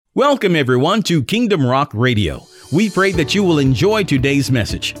Welcome everyone to Kingdom Rock Radio. We pray that you will enjoy today's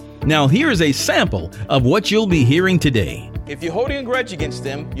message. Now here is a sample of what you'll be hearing today. If you're holding a grudge against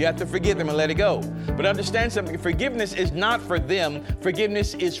them, you have to forgive them and let it go. But understand something, forgiveness is not for them,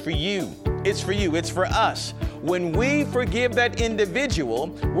 forgiveness is for you. It's for you, it's for us. When we forgive that individual,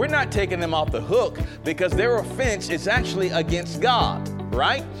 we're not taking them off the hook because their offense is actually against God,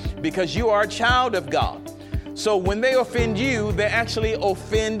 right? Because you are a child of God. So when they offend you, they actually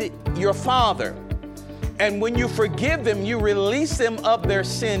offend your Father. And when you forgive them, you release them of their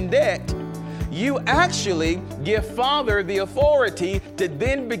sin debt. You actually give Father the authority to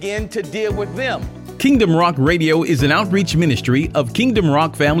then begin to deal with them. Kingdom Rock Radio is an outreach ministry of Kingdom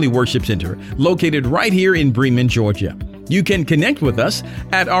Rock Family Worship Center, located right here in Bremen, Georgia. You can connect with us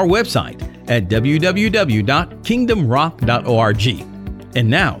at our website at www.kingdomrock.org. And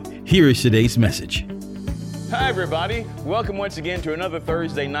now, here is today's message. Hi, everybody. Welcome once again to another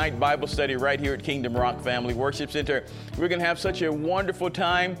Thursday night Bible study right here at Kingdom Rock Family Worship Center. We're going to have such a wonderful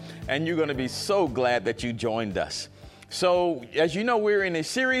time, and you're going to be so glad that you joined us. So, as you know, we're in a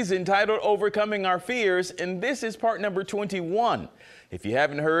series entitled Overcoming Our Fears, and this is part number 21. If you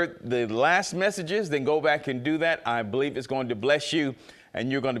haven't heard the last messages, then go back and do that. I believe it's going to bless you,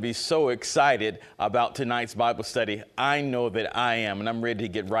 and you're going to be so excited about tonight's Bible study. I know that I am, and I'm ready to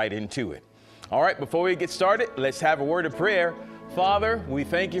get right into it. All right, before we get started, let's have a word of prayer. Father, we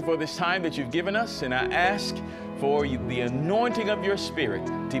thank you for this time that you've given us, and I ask for the anointing of your Spirit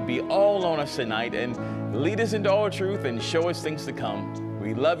to be all on us tonight and lead us into all truth and show us things to come.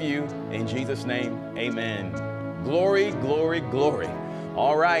 We love you. In Jesus' name, amen. Glory, glory, glory.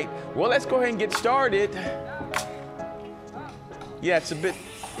 All right, well, let's go ahead and get started. Yeah, it's a bit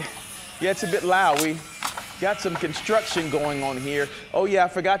loud. We got some construction going on here. Oh, yeah, I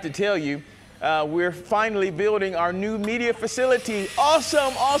forgot to tell you. We're finally building our new media facility.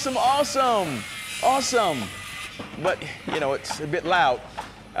 Awesome, awesome, awesome, awesome. But, you know, it's a bit loud.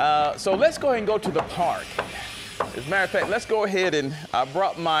 So let's go ahead and go to the park. As a matter of fact, let's go ahead and I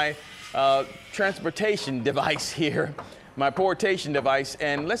brought my transportation device here, my portation device,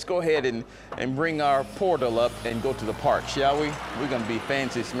 and let's go ahead and bring our portal up and go to the park, shall we? We're going to be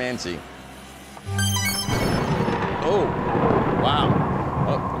fancy-smancy. Oh, wow.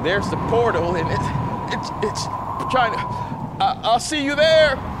 Oh, there's the portal, and it's trying to. I'll see you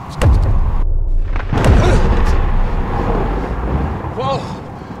there. Whoa!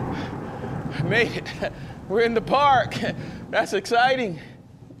 I made it. We're in the park. That's exciting.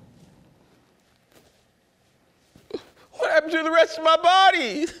 What happened to the rest of my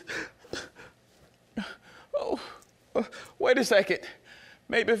body? Oh, wait a second.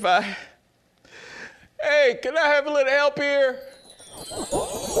 Maybe if I. Hey, can I have a little help here?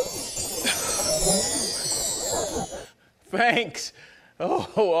 Thanks. Oh,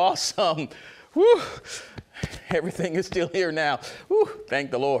 awesome. Whew. Everything is still here now. Whew. Thank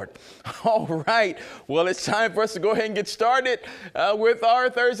the Lord. All right. Well, it's time for us to go ahead and get started with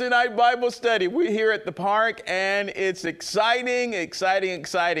our Thursday night Bible study. We're here at the park, and it's exciting, exciting,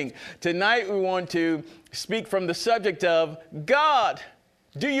 exciting. Tonight, we want to speak from the subject of God,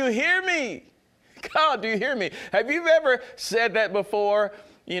 do you hear me? God, do you hear me? Have you ever said that before?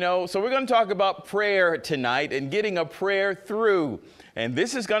 You know, so we're going to talk about prayer tonight and getting a prayer through. And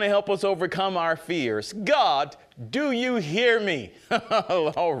this is going to help us overcome our fears. God, do you hear me?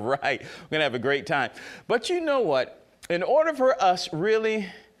 All right. We're going to have a great time. But you know what? In order for us really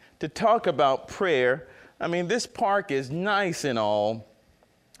to talk about prayer, I mean, this park is nice and all,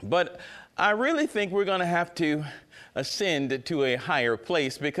 but I really think we're going to have to ascend to a higher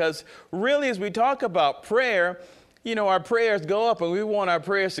place, because really, as we talk about prayer, you know, our prayers go up and we want our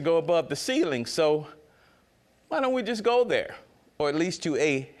prayers to go above the ceiling. So why don't we just go there, or at least to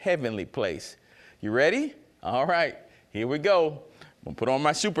a heavenly place? You ready? All right, here we go. I'm gonna put on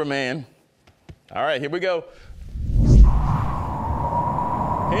my Superman. All right, here we go.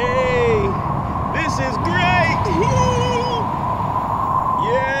 Hey, this is great. Woo!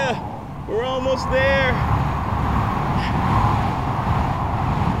 Yeah, we're almost there.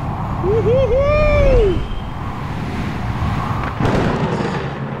 Woo-hoo-hoo!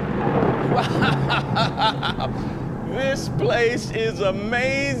 Wow! This place is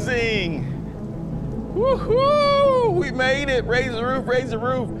amazing. Woo-hoo! We made it. Raise the roof, raise the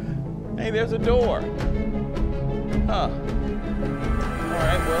roof. Hey, there's a door. Huh. All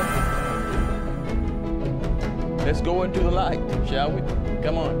right, well, let's go into the light, shall we?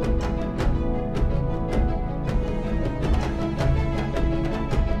 Come on.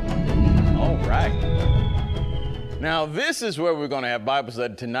 All right. Now, this is where we're going to have Bible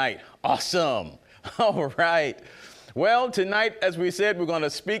study tonight. Awesome. All right. Well, tonight, as we said, we're going to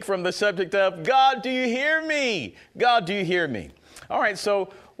speak from the subject of God, do you hear me? God, do you hear me? All right,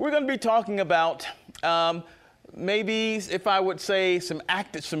 so we're going to be talking about maybe, if I would say, some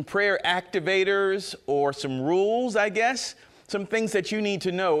prayer activators or some rules, I guess, some things that you need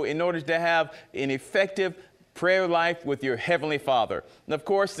to know in order to have an effective prayer life with your Heavenly Father. And of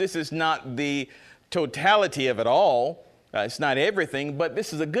course, this is not the totality of it all. It's not everything, but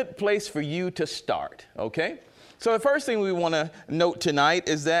this is a good place for you to start, okay? So the first thing we want to note tonight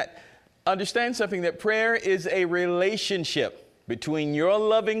is that understand something, that prayer is a relationship between your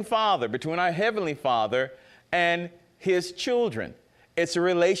loving Father, between our Heavenly Father and His children. It's a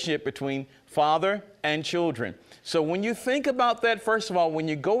relationship between Father and children. So when you think about that, first of all, when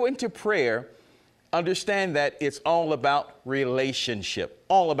you go into prayer, understand that it's all about relationship,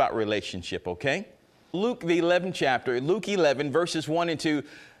 okay? Luke, the 11th chapter, Luke 11, verses 1 and 2,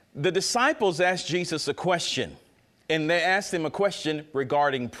 the disciples asked Jesus a question. And they asked him a question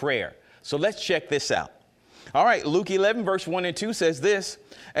regarding prayer. So let's check this out. All right, Luke 11, verse 1 and 2 says this,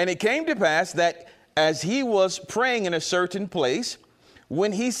 and it came to pass that as he was praying in a certain place,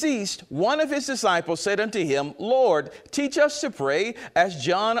 when he ceased, one of his disciples said unto him, Lord, teach us to pray, as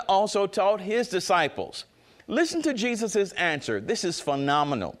John also taught his disciples. Listen to Jesus' answer. This is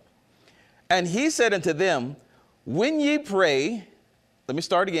phenomenal. And he said unto them, when ye pray, let me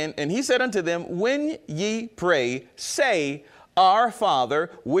start again. And he said unto them, when ye pray, say, Our Father,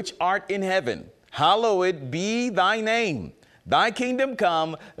 which art in heaven, hallowed be thy name. Thy kingdom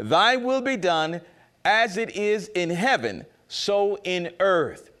come, thy will be done, as it is in heaven, so in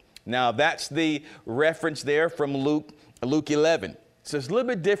earth. Now that's the reference there from Luke 11. So it's a little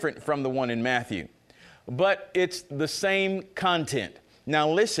bit different from the one in Matthew, but it's the same content. Now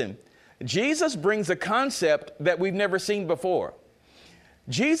listen, Jesus brings a concept that we've never seen before.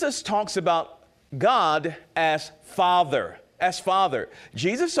 Jesus talks about God as Father,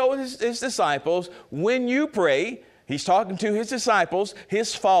 Jesus told his disciples, when you pray, he's talking to his disciples,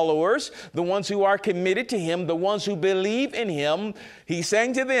 his followers, the ones who are committed to him, the ones who believe in him. He's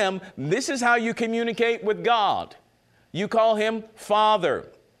saying to them, this is how you communicate with God. You call him Father.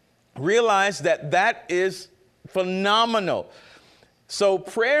 Realize that is phenomenal. So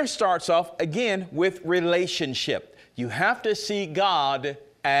prayer starts off again with relationship. You have to see God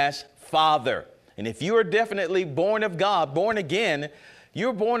as Father. And if you are definitely born of God, born again,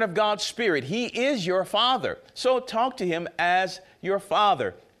 you're born of God's Spirit. He is your Father. So talk to him as your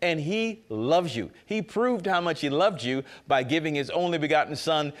Father. And he loves you. He proved how much he loved you by giving his only begotten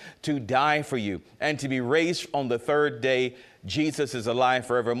Son to die for you and to be raised on the third day. Jesus is alive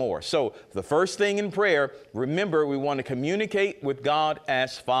forevermore. So the first thing in prayer, remember, we want to communicate with God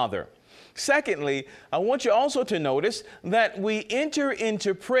as Father. Secondly, I want you also to notice that we enter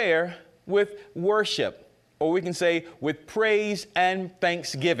into prayer with worship, or we can say with praise and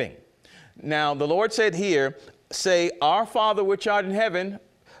thanksgiving. Now, the Lord said here, say, Our Father which art in heaven,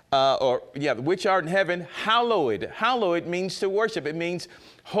 which art in heaven, hallowed. Hallowed means to worship. It means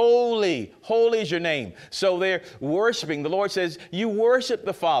holy. Holy is your name. So they're worshiping. The Lord says, you worship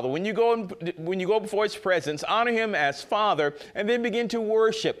the Father. When you go before his presence, honor him as Father, and then begin to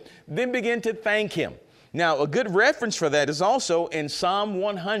worship. Then begin to thank him. Now, a good reference for that is also in Psalm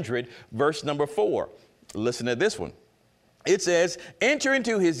 100, verse number 4. Listen to this one. It says, enter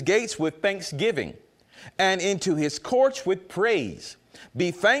into his gates with thanksgiving and into his courts with praise.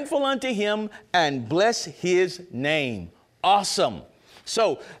 Be thankful unto him and bless his name. Awesome.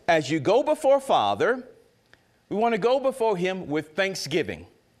 So as you go before Father, we want to go before him with thanksgiving.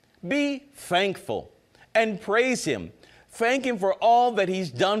 Be thankful and praise him. Thank him for all that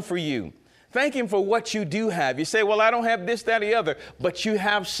he's done for you. Thank him for what you do have. You say, well, I don't have this, that, or the other, but you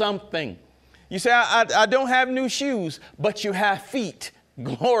have something. You say, I don't have new shoes, but you have feet.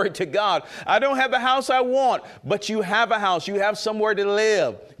 Glory to God. I don't have the house I want, but you have a house. You have somewhere to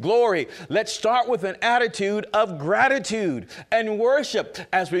live. Glory. Let's start with an attitude of gratitude and worship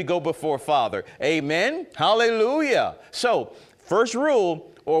as we go before Father. Amen. Hallelujah. So first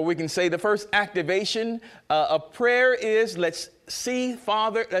rule, or we can say the first activation of prayer is let's see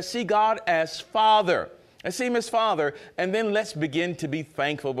God as Father. Let's see him as Father, and then let's begin to be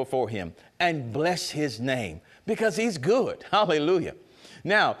thankful before him and bless his name because he's good. Hallelujah.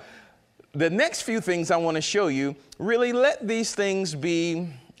 Now, the next few things I want to show you, really let these things be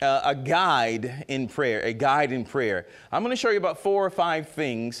a guide in prayer, I'm going to show you about 4 or 5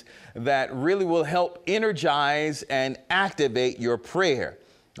 things that really will help energize and activate your prayer.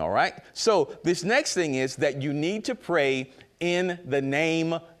 All right. So this next thing is that you need to pray in the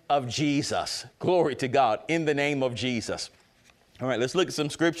name of Jesus. Glory to God, in the name of Jesus. All right, let's look at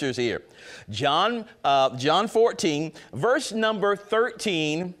some scriptures here. John 14, verse number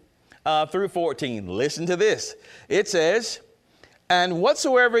 13 through 14. Listen to this. It says, and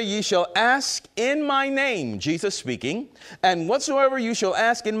whatsoever ye shall ask in my name, Jesus speaking, and whatsoever you shall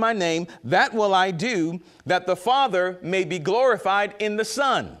ask in my name, that will I do, that the Father may be glorified in the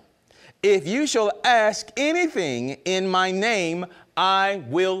Son. If you shall ask anything in my name, I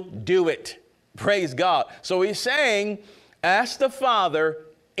will do it. Praise God. So he's saying, ask the Father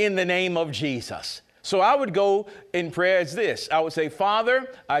in the name of Jesus. So I would go in prayer as this. I would say,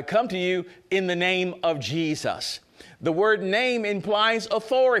 Father, I come to you in the name of Jesus. The word name implies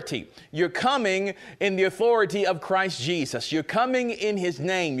authority. You're coming in the authority of Christ Jesus. You're coming in his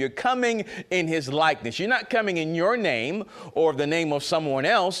name. You're coming in his likeness. You're not coming in your name or the name of someone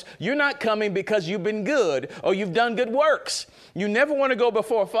else. You're not coming because you've been good or you've done good works. You never want to go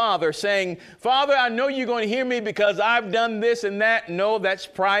before Father saying, Father, I know you're going to hear me because I've done this and that. No, that's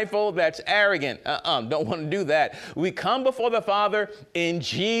prideful. That's arrogant. Don't want to do that. We come before the Father in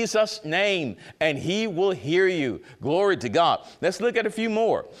Jesus' name and he will hear you. Glory to God. Let's look at a few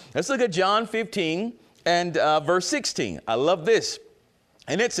more. Let's look at John 15 and verse 16. I love this.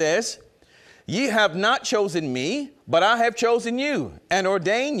 And it says, ye have not chosen me, but I have chosen you and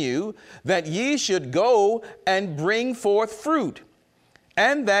ordained you that ye should go and bring forth fruit,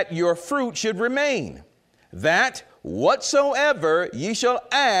 and that your fruit should remain, that whatsoever ye shall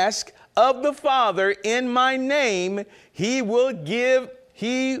ask of the Father in my name, he will give.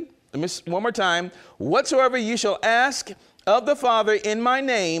 One more time. Whatsoever you shall ask of the Father in my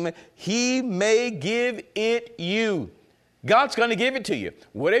name, he may give it you. God's going to give it to you.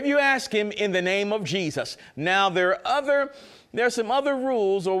 Whatever you ask him in the name of Jesus. Now, there are some other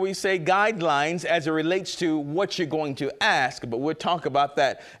rules, or we say guidelines, as it relates to what you're going to ask, but we'll talk about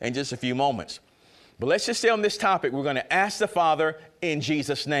that in just a few moments. But let's just stay on this topic. We're going to ask the Father in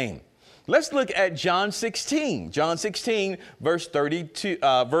Jesus' name. Let's look at John 16. John 16, verse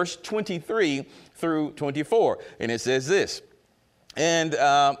 23 through 24. And it says this, and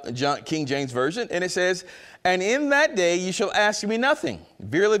King James Version, and it says, and in that day you shall ask me nothing.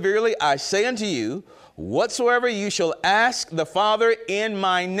 Verily, verily, I say unto you, whatsoever you shall ask the Father in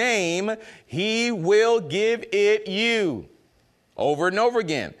my name, he will give it you. Over and over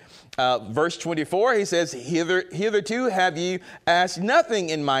again. Verse 24, he says, hitherto have ye asked nothing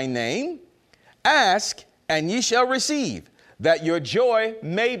in my name. Ask, and ye shall receive, that your joy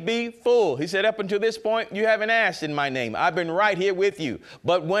may be full. He said, up until this point, you haven't asked in my name. I've been right here with you.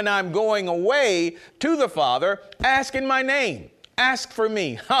 But when I'm going away to the Father, ask in my name. Ask for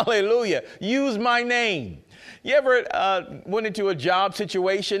me. Hallelujah. Use my name. You ever went into a job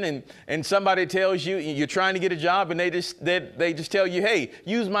situation and somebody tells you you're trying to get a job and they just tell you, hey,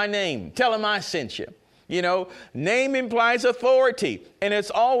 use my name. Tell them I sent you. You know, name implies authority, and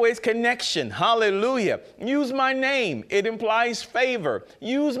it's always connection. Hallelujah. Use my name. It implies favor.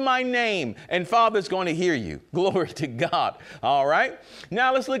 Use my name, and Father's going to hear you. Glory to God. All right.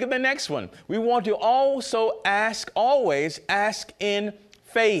 Now let's look at the next one. We want to also always ask in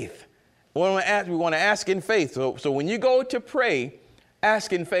faith. We want to ask in faith. So when you go to pray,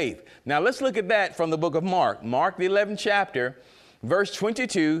 ask in faith. Now let's look at that from the book of Mark. Mark, the 11th chapter, verse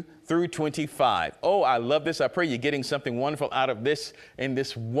 22 through 25. Oh, I love this. I pray you're getting something wonderful out of this in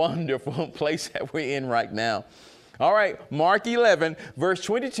this wonderful place that we're in right now. All right, Mark 11, verse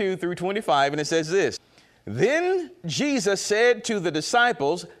 22 through 25, and it says this. Then Jesus said to the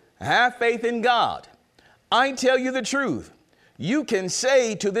disciples, have faith in God. I tell you the truth. You can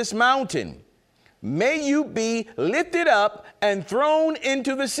say to this mountain, may you be lifted up and thrown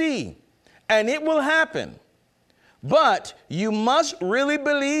into the sea, and it will happen. But you must really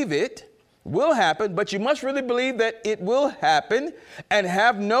believe it will happen, but you must really believe that it will happen and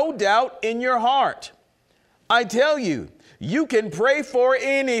have no doubt in your heart. I tell you, you can pray for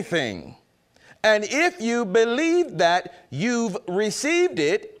anything. And if you believe that you've received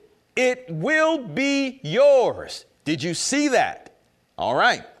it, it will be yours. Did you see that? All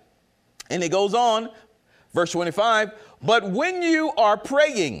right. And it goes on, verse 25, but when you are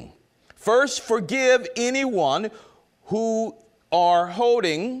praying, first forgive anyone who are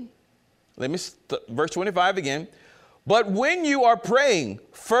holding, verse 25 again. But when you are praying,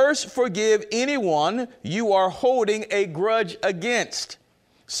 first forgive anyone you are holding a grudge against,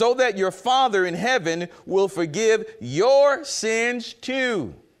 so that your Father in heaven will forgive your sins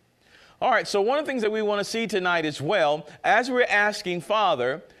too. All right, so one of the things that we want to see tonight as well, as we're asking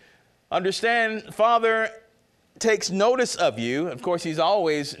Father, understand Father takes notice of you. Of course, he's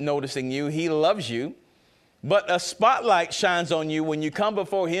always noticing you. He loves you. But a spotlight shines on you when you come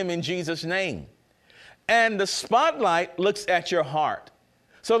before him in Jesus' name. and the spotlight looks at your heart.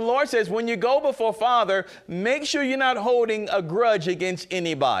 So the Lord says, when you go before Father, make sure you're not holding a grudge against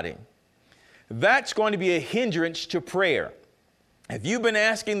anybody. That's going to be a hindrance to prayer. If you've been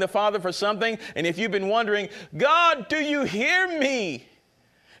asking the Father for something, and if you've been wondering, God, do you hear me?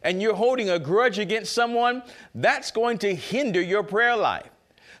 And you're holding a grudge against someone, that's going to hinder your prayer life.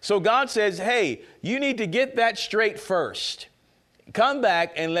 So God says, hey, you need to get that straight first. Come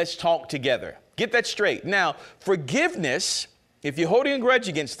back and let's talk together. Get that straight. Now, forgiveness, if you're holding a grudge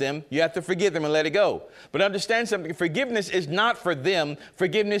against them, you have to forgive them and let it go. But understand something, forgiveness is not for them.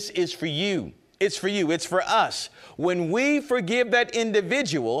 Forgiveness is for you. It's for you. It's for us. When we forgive that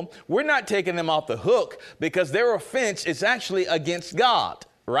individual, we're not taking them off the hook because their offense is actually against God,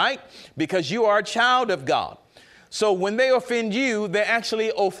 right? Because you are a child of God. So when they offend you, they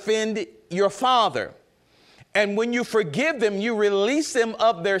actually offend your Father. And when you forgive them, you release them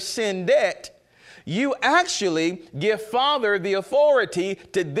of their sin debt. You actually give Father the authority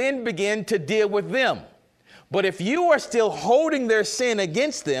to then begin to deal with them. But if you are still holding their sin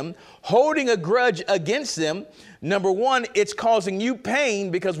against them, holding a grudge against them, number one, it's causing you pain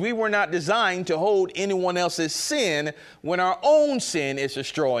because we were not designed to hold anyone else's sin when our own sin is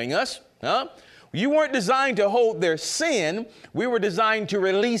destroying us. You weren't designed to hold their sin. We were designed to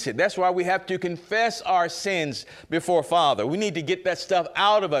release it. That's why we have to confess our sins before Father. We need to get that stuff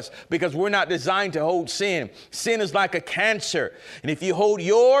out of us because we're not designed to hold sin. Sin is like a cancer. And if you hold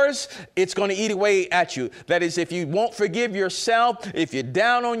yours, it's going to eat away at you. That is, if you won't forgive yourself, if you're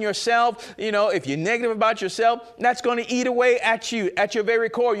down on yourself, if you're negative about yourself, that's going to eat away at you, at your very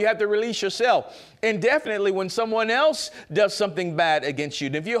core. You have to release yourself. And definitely when someone else does something bad against you,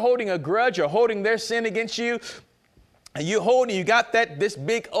 if you're holding a grudge or holding their sin against you, and you got this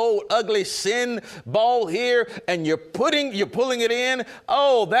big old ugly sin ball here, and you're pulling it in.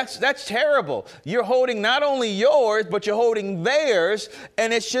 Oh, that's terrible. You're holding not only yours, but you're holding theirs,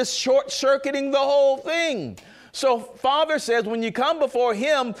 and it's just short-circuiting the whole thing. So Father says when you come before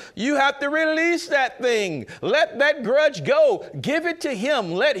him, you have to release that thing. Let that grudge go. Give it to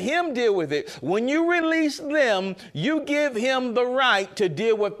him. Let him deal with it. When you release them, you give him the right to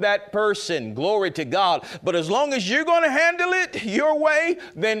deal with that person. Glory to God. But as long as you're going to handle it your way,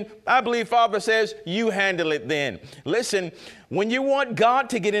 then I believe Father says you handle it then. Listen, when you want God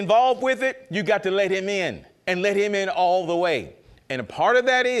to get involved with it, you got to let him in and let him in all the way. And a part of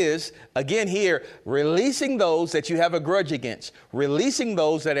that is, again here, releasing those that you have a grudge against, releasing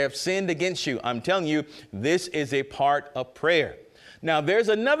those that have sinned against you. I'm telling you, this is a part of prayer. Now, there's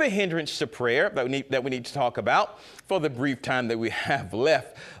another hindrance to prayer that we need to talk about for the brief time that we have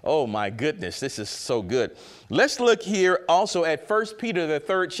left. Oh, my goodness, this is so good. Let's look here also at 1 Peter, the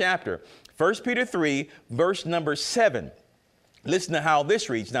 3rd chapter. 1 Peter 3, verse number 7. Listen to how this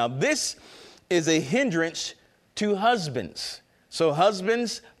reads. Now, this is a hindrance to husbands. So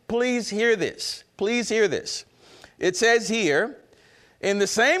husbands, please hear this. Please hear this. It says here, in the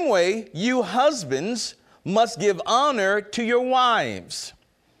same way, you husbands must give honor to your wives.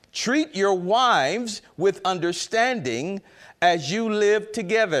 Treat your wives with understanding as you live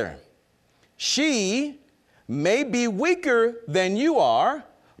together. She may be weaker than you are,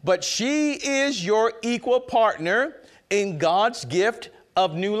 but she is your equal partner in God's gift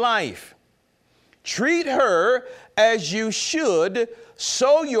of new life. Treat her as you should,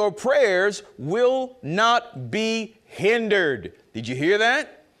 so your prayers will not be hindered. Did you hear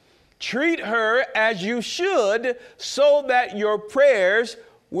that? Treat her as you should, so that your prayers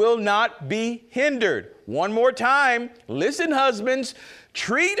will not be hindered. One more time. Listen, husbands.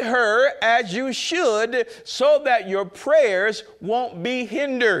 Treat her as you should, so that your prayers won't be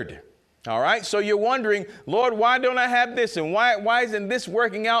hindered. All right. So you're wondering, Lord, why don't I have this? And why isn't this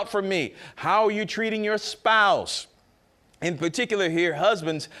working out for me? How are you treating your spouse? In particular here,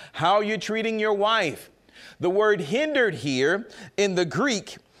 husbands, how are you treating your wife? The word hindered here in the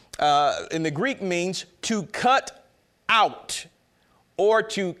Greek means to cut out or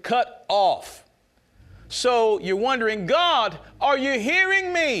to cut off. So you're wondering, God, are you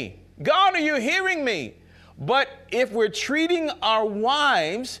hearing me? God, are you hearing me? But if we're treating our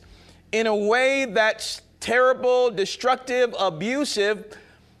wives in a way that's terrible, destructive, abusive,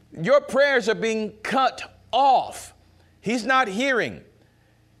 your prayers are being cut off. He's not hearing.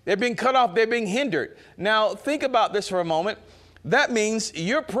 They're being cut off. They're being hindered. Now, think about this for a moment. That means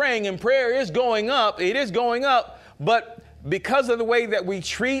you're praying and prayer is going up. It is going up. But because of the way that we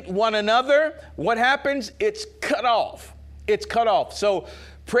treat one another, what happens? It's cut off. It's cut off. So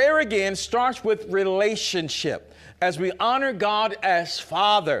prayer again starts with relationship. As we honor God as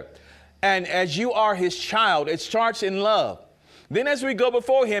Father, and as you are his child, it starts in love. Then as we go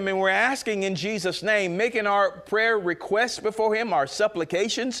before him and we're asking in Jesus' name, making our prayer requests before him, our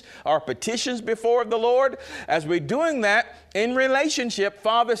supplications, our petitions before the Lord, as we're doing that in relationship,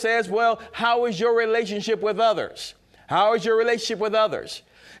 Father says, well, how is your relationship with others? How is your relationship with others?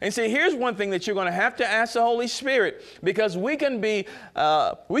 And see, here's one thing that you're going to have to ask the Holy Spirit, because we can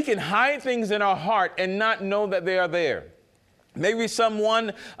hide things in our heart and not know that they are there. Maybe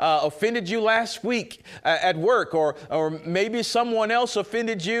someone offended you last week at work, or maybe someone else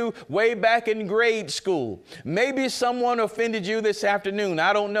offended you way back in grade school. Maybe someone offended you this afternoon.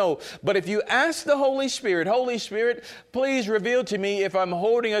 I don't know. But if you ask the Holy Spirit, Holy Spirit, please reveal to me if I'm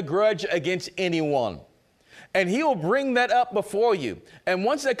holding a grudge against anyone. And he will bring that up before you. And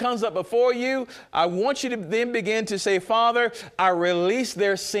once that comes up before you, I want you to then begin to say, Father, I release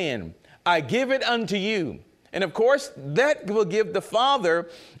their sin. I give it unto you. And of course, that will give the Father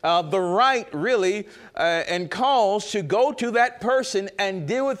the right, really, and cause to go to that person and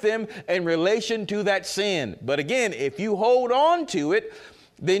deal with them in relation to that sin. But again, if you hold on to it,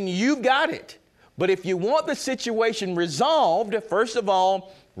 then you've got it. But if you want the situation resolved, first of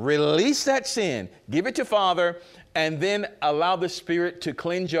all, release that sin, give it to Father, and then allow the Spirit to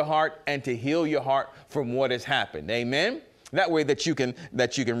cleanse your heart and to heal your heart from what has happened. Amen? That way that you can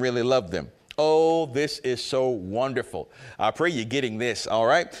really love them. Oh, this is so wonderful. I pray you're getting this. All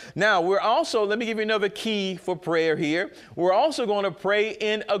right. Now, let me give you another key for prayer here. We're also going to pray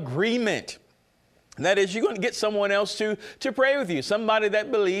in agreement. That is, you're going to get someone else to pray with you, somebody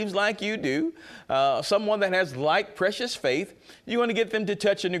that believes like you do, someone that has like precious faith. You're going to get them to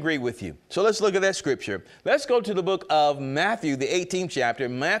touch and agree with you. So let's look at that scripture. Let's go to the book of Matthew, the 18th chapter,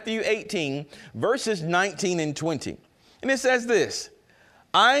 Matthew 18, verses 19 and 20. And it says this.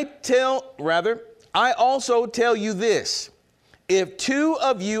 I also tell you this, if two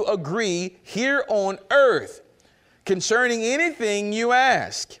of you agree here on earth concerning anything you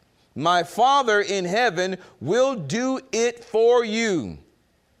ask, my Father in heaven will do it for you.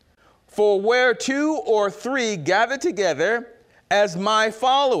 For where two or three gather together as my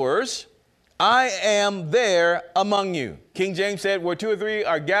followers, I am there among you. King James said, where two or three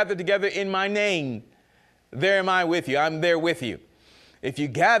are gathered together in my name, there am I with you. I'm there with you. If you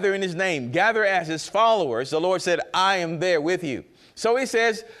gather in his name, gather as his followers, the Lord said, I am there with you. So he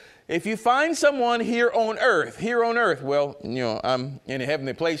says, if you find someone here on earth, well, I'm in a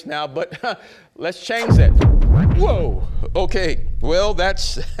heavenly place now, but let's change that. Whoa. Okay. Well,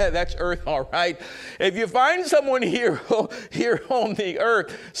 that's earth. All right. If you find someone here on the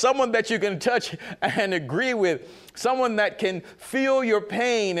earth, someone that you can touch and agree with, someone that can feel your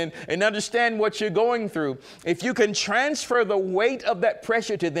pain and understand what you're going through, if you can transfer the weight of that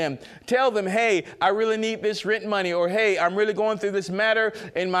pressure to them, tell them, hey, I really need this rent money, or hey, I'm really going through this matter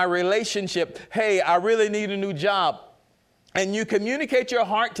in my relationship. Hey, I really need a new job. And you communicate your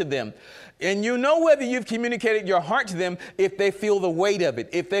heart to them. And you know whether you've communicated your heart to them if they feel the weight of it,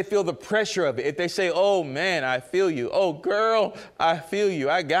 if they feel the pressure of it, if they say, oh, man, I feel you. Oh, girl, I feel you.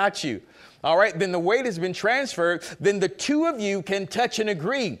 I got you. All right, then the weight has been transferred. Then the two of you can touch and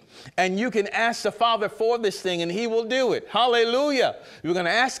agree. And you can ask the Father for this thing, and he will do it. Hallelujah. You're going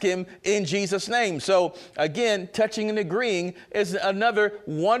to ask him in Jesus' name. So, again, touching and agreeing is another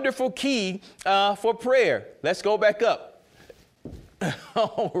wonderful key for prayer. Let's go back up.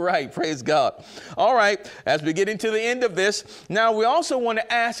 All right. Praise God. All right. As we get into the end of this, now we also want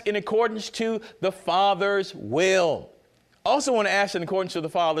to ask in accordance to the Father's will. Also want to ask in accordance to the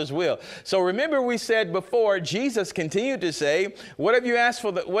Father's will. So remember we said before, Jesus continued to say, whatever you ask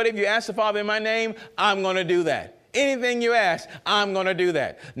the Father in my name, I'm going to do that. Anything you ask, I'm going to do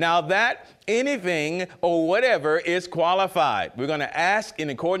that. Now that anything or whatever is qualified. We're going to ask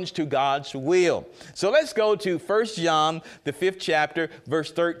in accordance to God's will. So let's go to 1 John, the 5th chapter,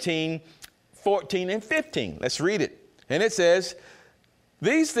 verse 13, 14, and 15. Let's read it. And it says,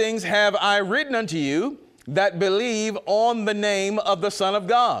 these things have I written unto you that believe on the name of the Son of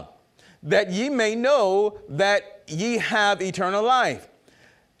God, that ye may know that ye have eternal life,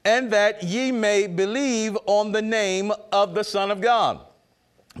 and that ye may believe on the name of the Son of God.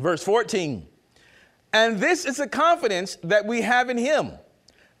 Verse 14, and this is the confidence that we have in him,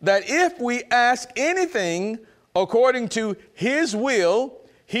 that if we ask anything according to his will,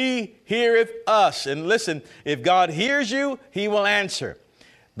 he heareth us. And listen, if God hears you, he will answer.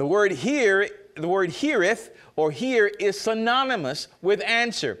 The word heareth or hear is synonymous with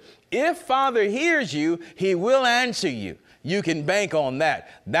answer. If Father hears you, he will answer you. You can bank on that.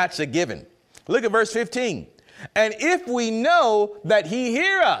 That's a given. Look at verse 15. And if we know that he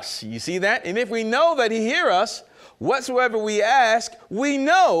hear us, you see that? And if we know that he hear us, whatsoever we ask, we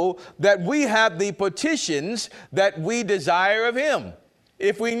know that we have the petitions that we desire of him.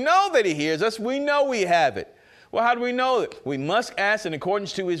 If we know that he hears us, we know we have it. Well, how do we know it? We must ask in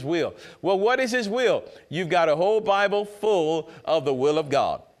accordance to his will. Well, what is his will? You've got a whole Bible full of the will of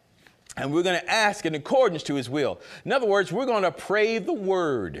God. And we're going to ask in accordance to his will. In other words, we're going to pray the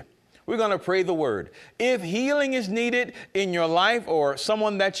word. We're going to pray the word. If healing is needed in your life or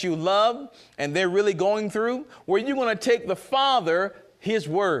someone that you love and they're really going through, well, you're going to take the Father, his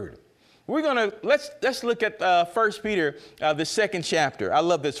word. We're going to, let's look at 1 Peter, the second chapter. I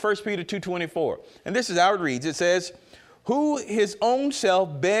love this, 1 Peter 2:24. And this is how it reads. It says, who his own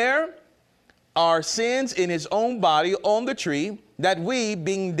self bare our sins in his own body on the tree, that we,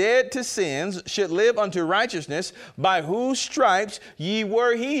 being dead to sins, should live unto righteousness, by whose stripes ye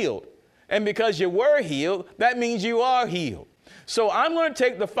were healed. And because you were healed, that means you are healed. So I'm going to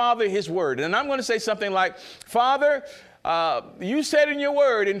take the Father, his word, and I'm going to say something like, Father, you said in your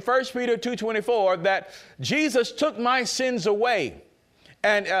word in 1 Peter 2:24 that Jesus took my sins away.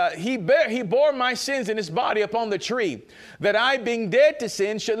 And he bore my sins in his body upon the tree, that I, being dead to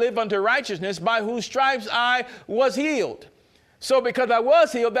sin, should live unto righteousness, by whose stripes I was healed. So because I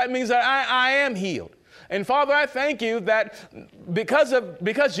was healed, that means that I am healed. And Father, I thank you that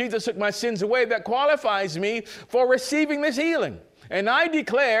because Jesus took my sins away, that qualifies me for receiving this healing. And I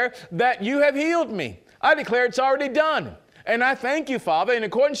declare that you have healed me. I declare it's already done. And I thank you, Father, in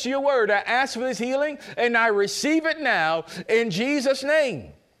accordance to your word, I ask for this healing and I receive it now in Jesus'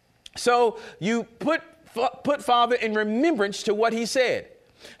 name. So you put Father in remembrance to what he said.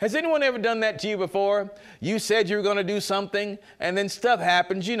 Has anyone ever done that to you before? You said you were going to do something and then stuff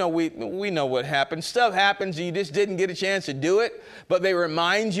happens. You know, we know what happens. Stuff happens and you just didn't get a chance to do it, but they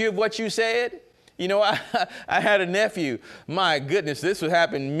remind you of what you said. You know, I had a nephew. My goodness, this would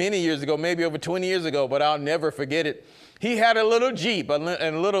happen many years ago, maybe over 20 years ago, but I'll never forget it. He had a little Jeep, a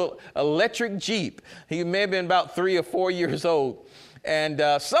little electric Jeep. He may have been about 3 or 4 years old. And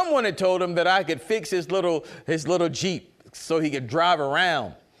someone had told him that I could fix his little Jeep so he could drive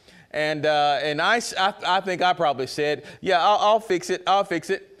around. And I think I probably said, yeah, I'll fix it. I'll fix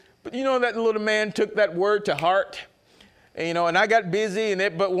it. But you know, that little man took that word to heart. And, you know, and I got busy,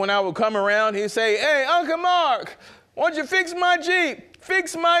 but when I would come around, he'd say, hey, Uncle Mark, why don't you fix my Jeep?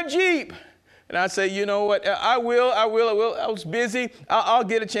 Fix my Jeep. And I say, you know what, I will. I was busy. I'll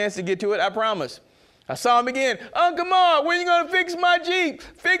get a chance to get to it, I promise. I saw him again. Uncle Mark, when are you going to fix my Jeep?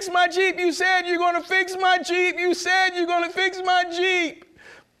 Fix my Jeep. You said you're going to fix my Jeep. You said you're going to fix my Jeep.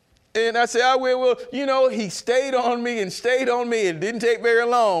 And I said, I will. Well, you know, he stayed on me. It didn't take very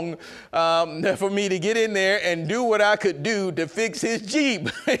long for me to get in there and do what I could do to fix his Jeep.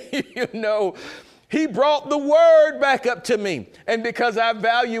 You know, he brought the word back up to me. And because I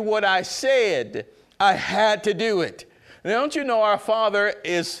value what I said, I had to do it. Now, don't you know our Father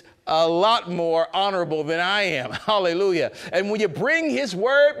is a lot more honorable than I am. Hallelujah. And when you bring his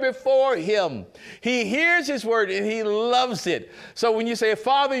word before him, he hears his word and he loves it. So when you say,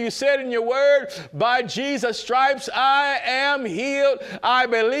 Father, you said in your word, by Jesus' stripes, I am healed. I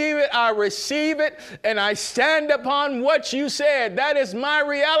believe it. I receive it. And I stand upon what you said. That is my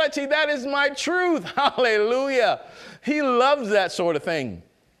reality. That is my truth. Hallelujah. He loves that sort of thing.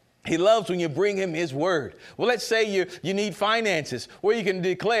 He loves when you bring him his word. Well, let's say you need finances. Well, you can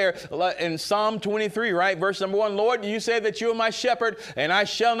declare in Psalm 23, right? Verse number 1, Lord, you said that you are my shepherd and I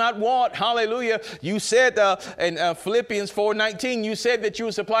shall not want. Hallelujah. You said in Philippians 4:19, you said that you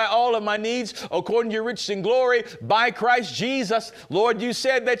would supply all of my needs according to your riches and glory by Christ Jesus. Lord, you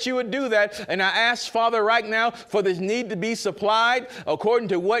said that you would do that. And I ask, Father, right now for this need to be supplied according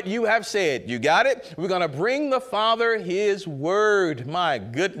to what you have said. You got it? We're going to bring the Father his word. My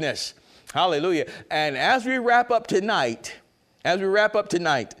goodness. Hallelujah. And as we wrap up tonight, I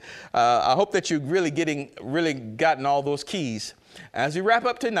hope that you're really gotten all those keys. As we wrap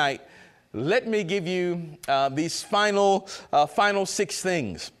up tonight, let me give you these final 6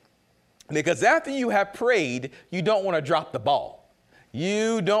 things. Because after you have prayed, you don't want to drop the ball.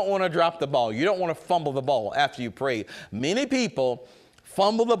 You don't want to drop the ball. You don't want to fumble the ball after you pray. Many people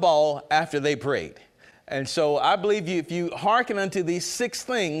fumble the ball after they prayed. And so I believe if you hearken unto these 6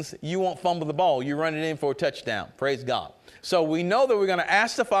 things, you won't fumble the ball. You run it in for a touchdown. Praise God. So we know that we're going to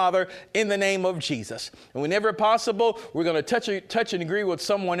ask the Father in the name of Jesus. And whenever possible, we're going to touch and agree with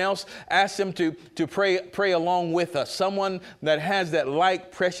someone else. Ask them to pray along with us. Someone that has that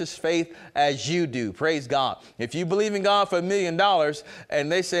like precious faith as you do. Praise God. If you believe in God for $1 million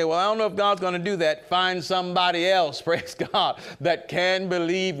and they say, well, I don't know if God's going to do that, find somebody else, praise God, that can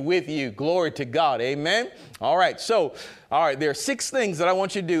believe with you. Glory to God. Amen. All right. So, there are 6 things that I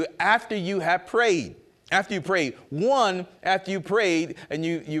want you to do after you have prayed. After you prayed. One, after you prayed and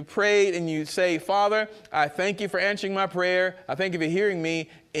you prayed and you say, Father, I thank you for answering my prayer. I thank you for hearing me.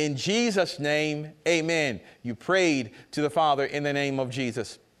 In Jesus' name, amen. You prayed to the Father in the name of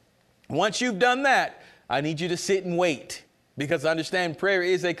Jesus. Once you've done that, I need you to sit and wait, because understand prayer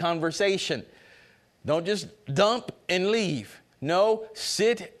is a conversation. Don't just dump and leave. No,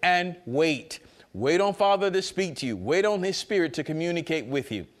 sit and wait. Wait on Father to speak to you. Wait on His Spirit to communicate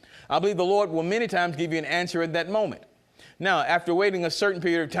with you. I believe the Lord will many times give you an answer at that moment. Now, after waiting a certain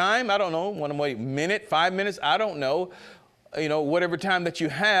period of time, I don't know, want to wait a minute, 5 minutes, I don't know, whatever time that you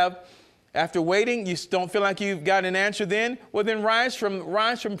have, after waiting, you don't feel like you've got an answer then, well, then rise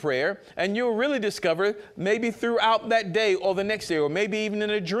from prayer, and you'll really discover maybe throughout that day or the next day, or maybe even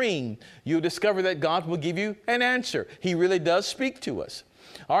in a dream, you'll discover that God will give you an answer. He really does speak to us.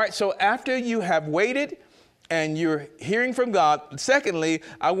 All right, so after you have waited and you're hearing from God, secondly,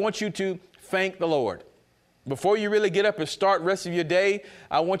 I want you to thank the Lord. Before you really get up and start the rest of your day,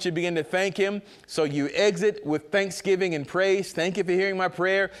 I want you to begin to thank Him. So you exit with thanksgiving and praise. Thank you for hearing my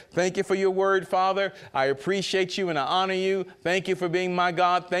prayer. Thank you for your word, Father. I appreciate you and I honor you. Thank you for being my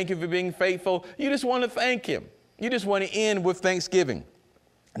God. Thank you for being faithful. You just want to thank Him. You just want to end with thanksgiving.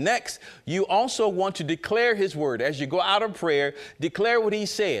 Next, you also want to declare His word. As you go out of prayer, declare what He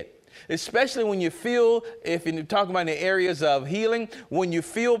said. Especially when you feel, if you're talking about the areas of healing, when you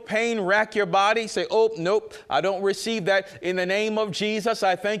feel pain rack your body, say, oh, nope, I don't receive that. In the name of Jesus,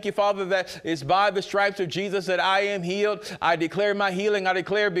 I thank you, Father, that it's by the stripes of Jesus that I am healed. I declare my healing. I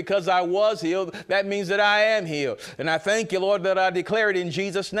declare because I was healed, that means that I am healed. And I thank you, Lord, that I declare it in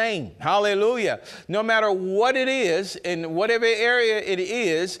Jesus' name. Hallelujah. No matter what it is, in whatever area it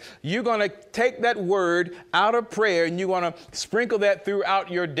is, you're going to take that word out of prayer and you're going to sprinkle that throughout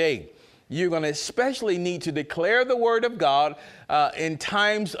your day. You're going to especially need to declare the word of God in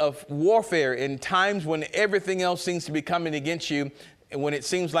times of warfare, in times when everything else seems to be coming against you. And when it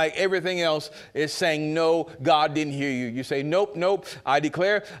seems like everything else is saying, no, God didn't hear you. You say, nope, nope. I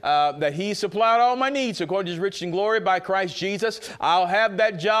declare that He supplied all my needs according to His riches and glory by Christ Jesus. I'll have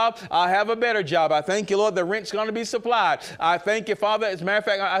that job. I'll have a better job. I thank you, Lord, the rent's going to be supplied. I thank you, Father. As a matter of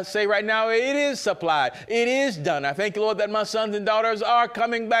fact, I say right now, it is supplied. It is done. I thank you, Lord, that my sons and daughters are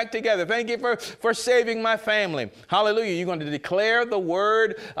coming back together. Thank you for saving my family. Hallelujah. You're going to declare the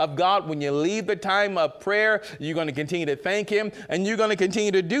word of God when you leave the time of prayer. You're going to continue to thank Him, and you're going to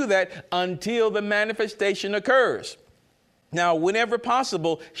continue to do that until the manifestation occurs. Now, whenever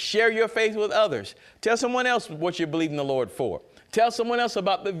possible, share your faith with others. Tell someone else what you believe in the Lord for. Tell someone else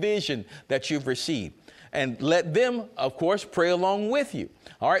about the vision that you've received. And let them, of course, pray along with you.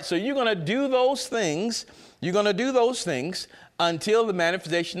 All right, so you're going to do those things. You're going to do those things until the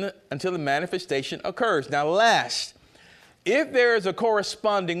manifestation occurs. Now, last, if there is a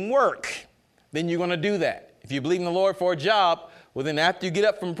corresponding work, then you're going to do that. If you believe in the Lord for a job, well, then after you get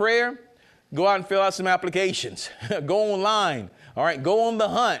up from prayer, go out and fill out some applications. Go online. All right. Go on the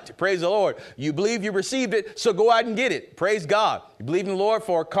hunt. Praise the Lord. You believe you received it, so go out and get it. Praise God. You believe in the Lord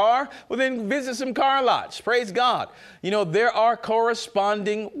for a car? Well, then visit some car lots. Praise God. There are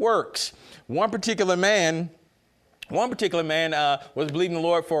corresponding works. One particular man was believing the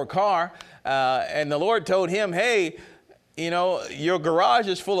Lord for a car, and the Lord told him, hey, your garage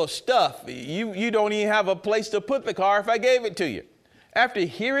is full of stuff. You don't even have a place to put the car if I gave it to you. After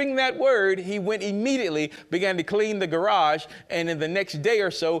hearing that word, he went immediately, began to clean the garage, and in the next day or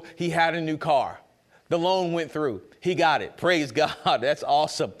so, he had a new car. The loan went through. He got it. Praise God. That's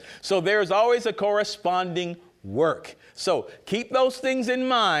awesome. So there's always a corresponding work. So keep those things in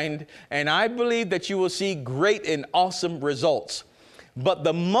mind, and I believe that you will see great and awesome results. But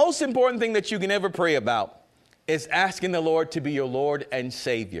the most important thing that you can ever pray about is asking the Lord to be your Lord and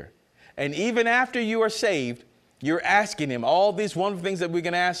Savior. And even after you are saved, you're asking Him all these wonderful things that we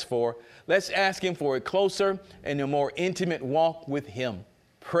can ask for. Let's ask Him for a closer and a more intimate walk with Him.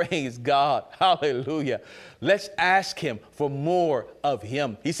 Praise God. Hallelujah. Let's ask Him for more of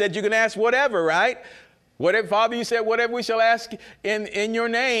Him. He said you can ask whatever, right? Whatever, Father, you said, whatever we shall ask in your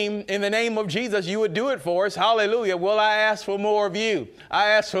name, in the name of Jesus, you would do it for us. Hallelujah. Well, I ask for more of you. I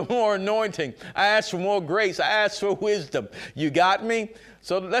ask for more anointing. I ask for more grace. I ask for wisdom. You got me?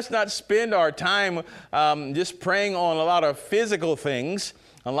 So let's not spend our time just praying on a lot of physical things,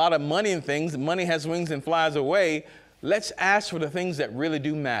 a lot of money and things. Money has wings and flies away. Let's ask for the things that really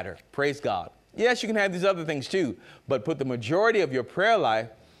do matter. Praise God. Yes, you can have these other things too, but put the majority of your prayer life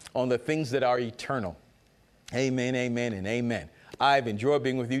on the things that are eternal. Amen, amen, and amen. I've enjoyed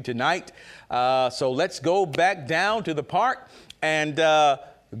being with you tonight. So let's go back down to the park and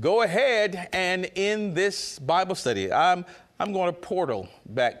go ahead and end this Bible study. I'm going to portal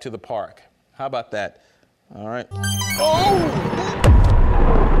back to the park. How about that? All right. Oh!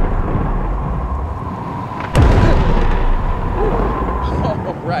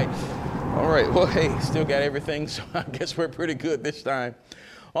 All right. Well, hey, still got everything, so I guess we're pretty good this time.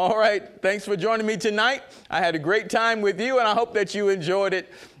 All right. Thanks for joining me tonight. I had a great time with you, and I hope that you enjoyed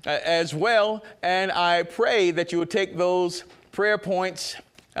it as well. And I pray that you will take those prayer points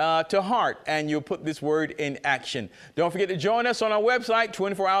to heart, and you'll put this word in action. Don't forget to join us on our website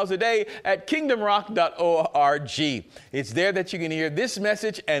 24 hours a day at kingdomrock.org. It's there that you can hear this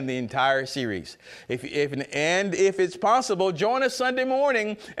message and the entire series. If it's possible, join us Sunday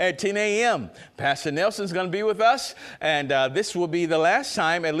morning at 10 a.m. Pastor Nelson's going to be with us, and this will be the last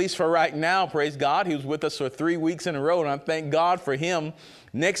time, at least for right now. Praise God. He was with us for 3 weeks in a row, and I thank God for him.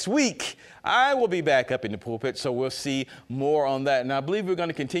 Next week, I will be back up in the pulpit, so we'll see more on that. And I believe we're going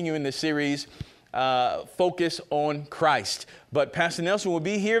to continue in this series, Focus on Christ. But Pastor Nelson will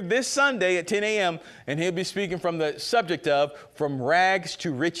be here this Sunday at 10 a.m., and he'll be speaking from the subject of From Rags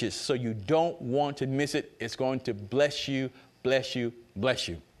to Riches. So you don't want to miss it. It's going to bless you, bless you, bless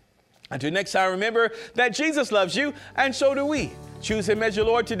you. Until next time, remember that Jesus loves you, and so do we. Choose him as your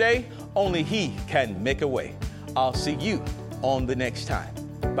Lord today. Only he can make a way. I'll see you on the next time.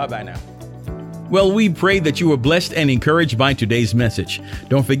 Bye-bye now. Well, we pray that you were blessed and encouraged by today's message.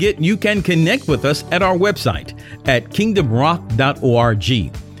 Don't forget, you can connect with us at our website at kingdomrock.org.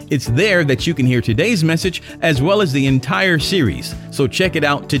 It's there that you can hear today's message as well as the entire series. So check it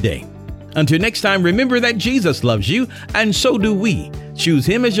out today. Until next time, remember that Jesus loves you, and so do we. Choose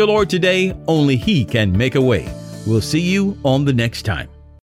him as your Lord today. Only he can make a way. We'll see you on the next time.